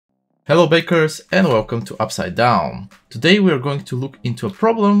Hello bakers and welcome to Upside Down. Today we are going to look into a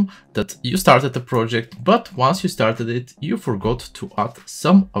problem that you started a project, but once you started it, you forgot to add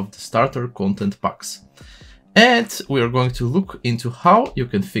some of the starter content packs. And we are going to look into how you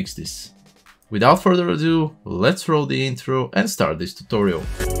can fix this. Without further ado, let's roll the intro and start this tutorial.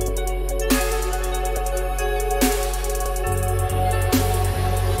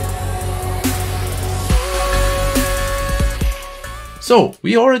 So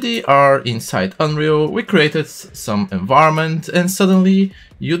we already are inside Unreal, we created some environment and suddenly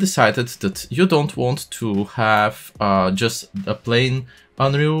you decided that you don't want to have just a plain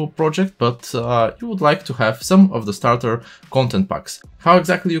Unreal project, but you would like to have some of the starter content packs. How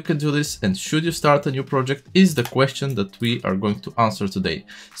exactly you can do this and should you start a new project is the question that we are going to answer today.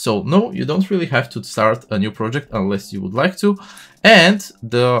 So no, you don't really have to start a new project unless you would like to. And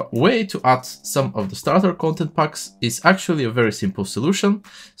the way to add some of the starter content packs is actually a very simple solution.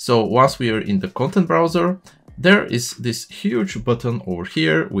 So once we are in the content browser, there is this huge button over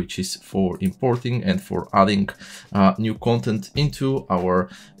here, which is for importing and for adding new content into our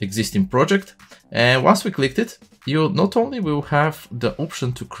existing project. And once we clicked it, you not only will have the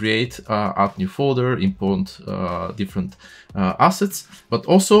option to create, add new folder, import different assets, but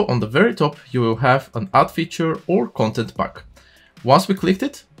also on the very top, you will have an add feature or content pack. Once we clicked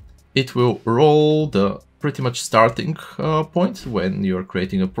it, it will roll the pretty much starting point when you're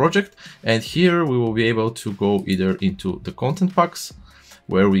creating a project. And here we will be able to go either into the content packs,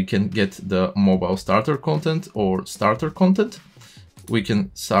 where we can get the mobile starter content or starter content. We can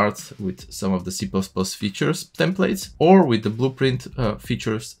start with some of the C++ features templates or with the blueprint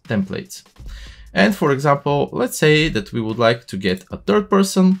features templates. And for example, let's say that we would like to get a third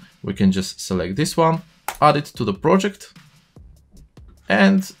person. We can just select this one, add it to the project.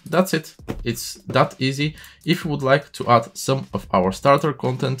 And that's it. It's that easy if you would like to add some of our starter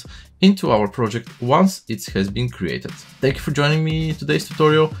content into our project once it has been created. Thank you for joining me in today's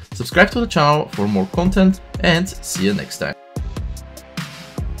tutorial. Subscribe to the channel for more content and see you next time.